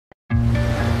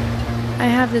I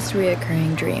have this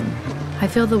reoccurring dream. I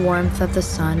feel the warmth of the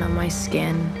sun on my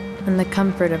skin and the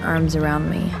comfort of arms around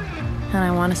me, and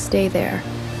I want to stay there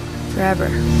forever.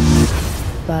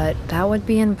 But that would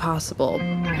be impossible.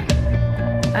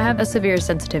 I have a severe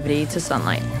sensitivity to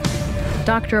sunlight.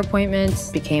 Doctor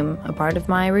appointments became a part of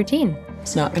my routine.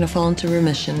 It's not going to fall into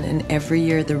remission, and every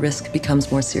year the risk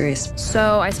becomes more serious.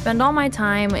 So I spend all my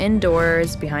time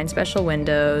indoors, behind special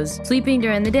windows, sleeping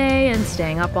during the day and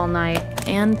staying up all night,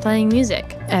 and playing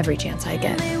music every chance I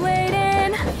get.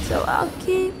 So I'll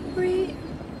keep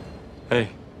Hey.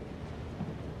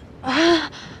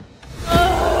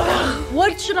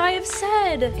 What should I have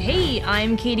said? Hey,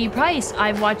 I'm Katie Price.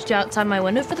 I've watched you outside my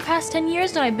window for the past 10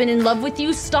 years, and I've been in love with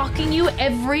you, stalking you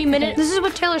every minute. This is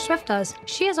what Taylor Swift does.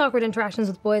 She has awkward interactions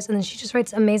with boys, and then she just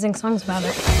writes amazing songs about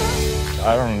it.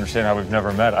 I don't understand how we've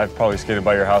never met. I've probably skated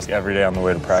by your house every day on the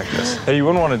way to practice. Hey, you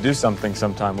wouldn't want to do something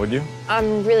sometime, would you?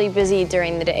 I'm really busy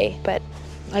during the day, but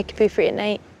I could be free at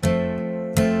night.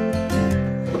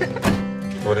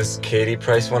 What does Katie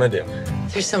Price want to do?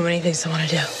 There's so many things I want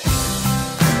to do.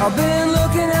 I've been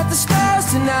looking at the stars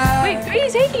tonight. Wait, where are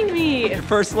you taking me? Your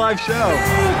first live show.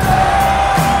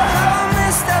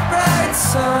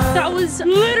 That was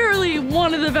literally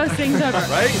one of the best things ever.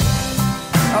 Right?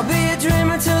 I'll be a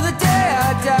dreamer till the day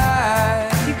I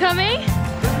die. You coming?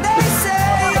 They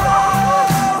say,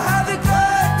 oh, have a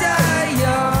good day,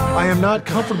 young. I am not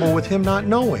comfortable with him not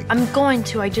knowing. I'm going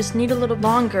to. I just need a little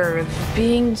longer of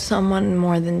being someone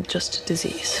more than just a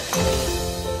disease.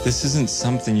 This isn't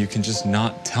something you can just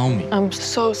not tell me. I'm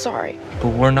so sorry. But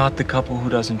we're not the couple who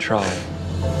doesn't try.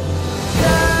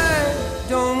 I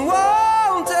don't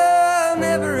want a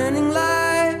never-ending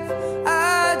life.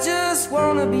 I just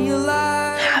want to be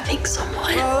alive. Having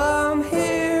someone, While I'm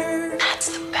here. that's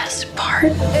the best part.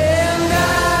 And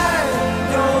I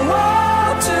don't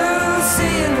want to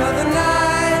see another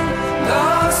night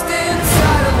lost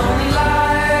inside a lonely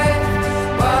life.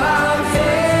 While I'm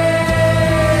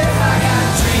here, I got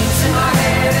dreams in my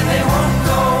head and they won't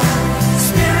go.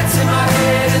 Spirits in my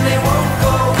head and they won't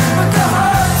go. But the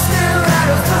heart still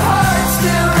rattles, the heart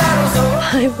still rattles.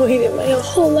 Oh. I've waited my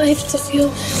whole life to feel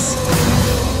this.